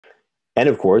And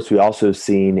of course, we also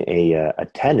seen a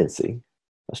tendency,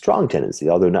 a strong tendency,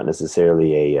 although not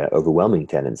necessarily a overwhelming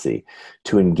tendency,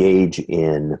 to engage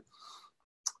in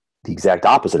the exact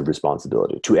opposite of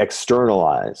responsibility, to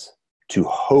externalize, to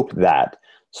hope that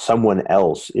someone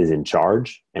else is in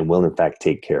charge and will in fact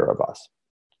take care of us.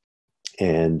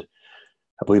 And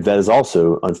I believe that is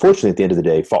also, unfortunately, at the end of the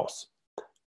day, false.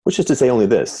 Which is to say only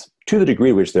this: to the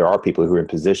degree which there are people who are in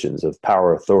positions of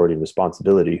power, authority, and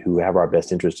responsibility who have our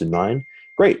best interest in mind,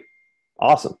 great,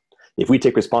 awesome. If we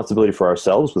take responsibility for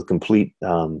ourselves with complete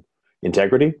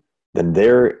integrity, then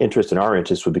their interest and our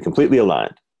interest would be completely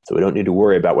aligned. So we don't need to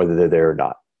worry about whether they're there or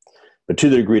not. But to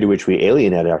the degree to which we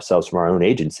alienate ourselves from our own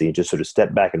agency and just sort of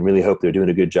step back and really hope they're doing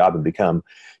a good job and become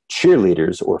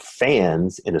cheerleaders or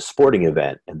fans in a sporting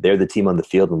event, and they're the team on the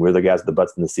field and we're the guys with the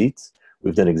butts in the seats,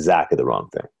 we've done exactly the wrong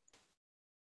thing.